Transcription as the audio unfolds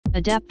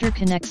Adapter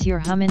connects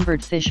your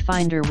Humminbird fish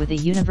finder with a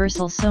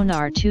Universal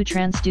Sonar 2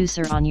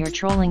 transducer on your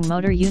trolling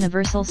motor.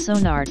 Universal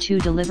Sonar 2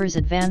 delivers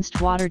advanced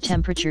water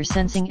temperature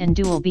sensing and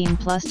dual beam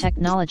plus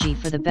technology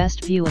for the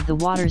best view of the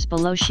waters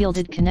below.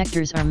 Shielded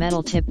connectors are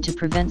metal tipped to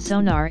prevent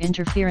sonar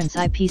interference.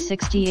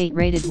 IP68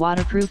 rated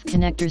waterproof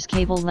connectors.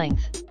 Cable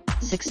length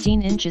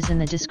 16 inches in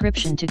the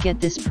description to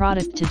get this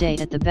product today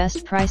at the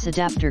best price.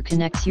 Adapter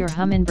connects your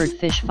Humminbird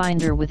fish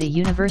finder with a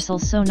Universal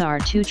Sonar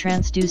 2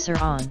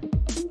 transducer on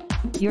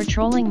your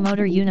trolling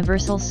motor.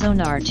 Universal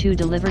Sonar 2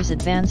 delivers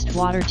advanced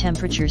water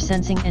temperature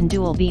sensing and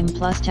dual beam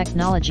plus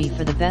technology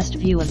for the best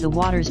view of the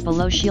waters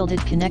below. Shielded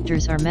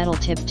connectors are metal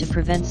tipped to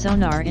prevent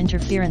sonar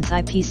interference.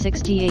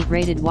 IP68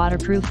 rated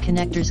waterproof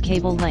connectors.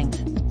 Cable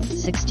length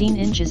 16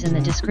 inches in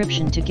the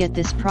description to get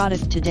this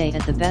product today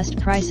at the best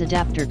price.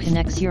 Adapter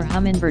connects your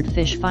Humminbird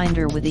fish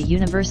finder with a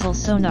Universal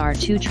Sonar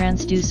 2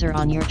 transducer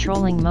on your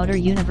trolling motor.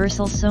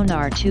 Universal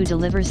Sonar 2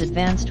 delivers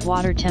advanced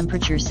water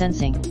temperature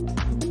sensing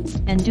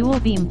and dual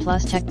beam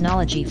plus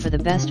technology for the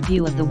best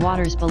view of the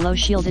waters below.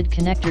 Shielded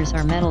connectors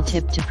are metal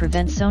tipped to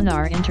prevent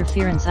sonar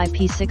interference.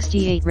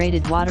 IP68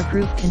 rated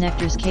waterproof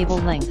connectors. Cable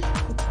length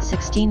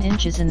 16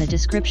 inches in the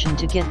description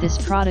to get this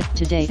product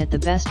today at the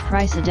best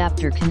price.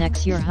 Adapter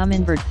connects your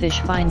Humminbird fish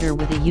finder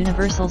with a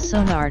Universal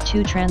Sonar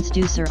 2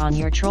 transducer on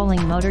your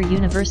trolling motor.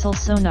 Universal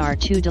Sonar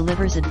 2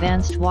 delivers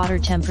advanced water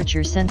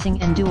temperature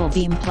sensing and dual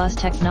beam plus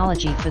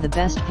technology for the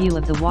best view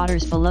of the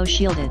waters below.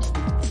 Shielded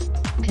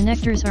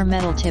connectors are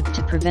metal tipped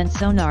to prevent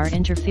sonar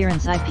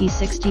interference.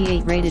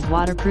 IP68 rated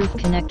waterproof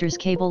connectors.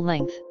 Cable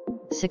length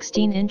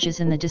 16 inches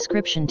in the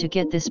description to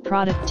get this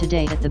product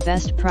today at the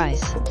best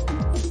price.